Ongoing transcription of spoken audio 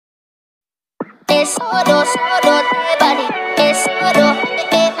es solo, solo de body, es solo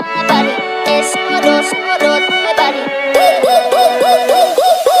de body, es solo, solo de body.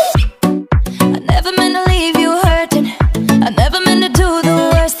 I never meant to leave you hurting. I never meant to do the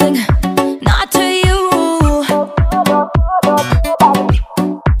worst thing, not to you.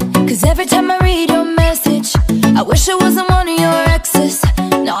 'Cause every time I read your message, I wish I wasn't one of your exes.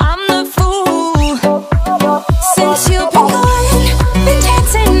 No, I'm the fool. Since you've been gone, been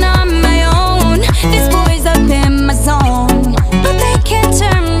dancing on my own. This boy's up in my zone, but they can't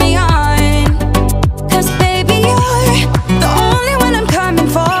turn me on. 'Cause baby, you're the only one I'm coming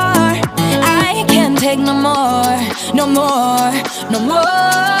for. I can't take no more, no more, no more.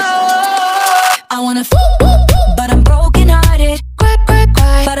 I wanna but I'm broken hearted. Cry, cry,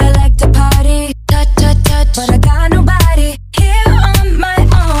 cry, but I like to party. Touch, touch, touch, but I got nobody here on my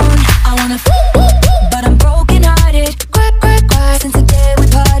own. I wanna but I'm broken hearted. Cry, cry, cry, since the day we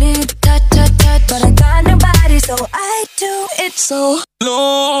parted. Touch, touch, touch, but I got nobody, so I do it so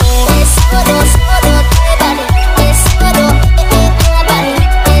low. Es solo, solo de body, es solo de body,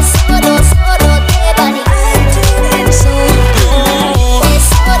 es solo, solo de body. I do it so low. Es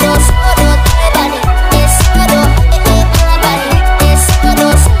solo, solo de body, es solo de body, es solo,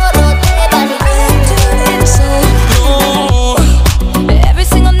 solo de body. I do it so low. Every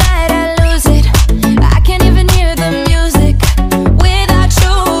single night I lose it. I can't even hear the music without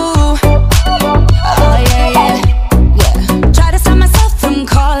you. Oh yeah, yeah, yeah. Try to stop myself from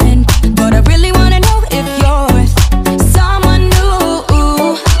calling, but I really wanna know if you're with someone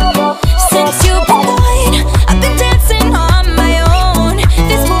new. Since you've been gone, I've been dancing on my own.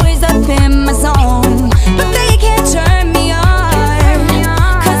 This boy's up in my zone, but they can't turn me on.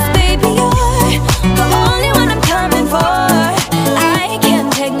 'Cause baby, you're the only one I'm coming for. I can't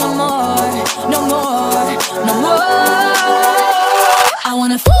take no more, no more, no more. I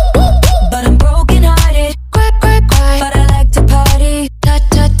wanna but I'm broken hearted. Cry, cry, cry, but I like to party. Touch,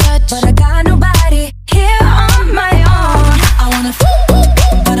 touch, touch, but I got nobody here on my own. I wanna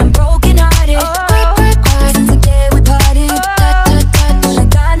but I'm broken hearted. Cry, cry, cry, since the day we parted. Touch, touch, touch, but I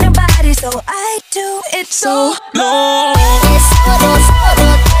got nobody, so I do it so low. Es solo, solo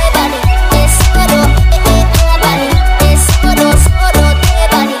de body, es solo de body, es solo, solo de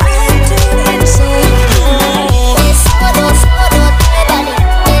body. I do it so low. Es solo, solo de body,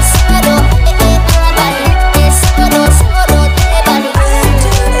 es solo de body, es solo, solo de body. I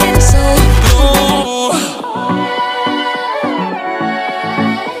do it so low.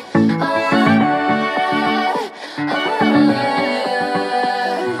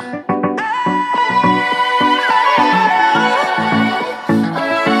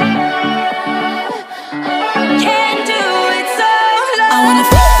 Can't do it so low. I wanna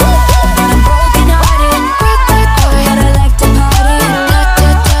but I'm broken hearted. Cry, cry, cry, but I like to party. Touch,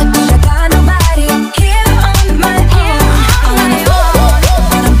 touch, touch, but I got nobody here on my own. I wanna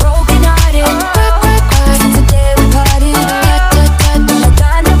but I'm broken hearted. Cry, cry, cry, since the day we parted. Touch, touch, touch, but I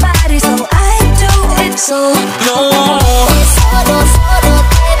got nobody, so I do it so low. Es solo, solo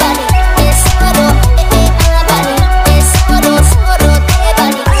de body, es solo de body, es solo, solo de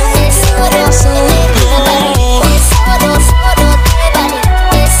body, es solo de body, es solo, solo de body,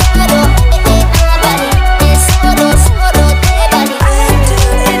 es solo de body, es solo, solo de body. I do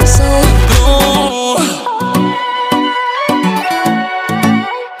it so low.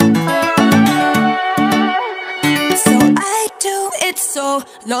 So I do it so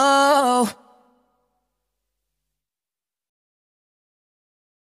low.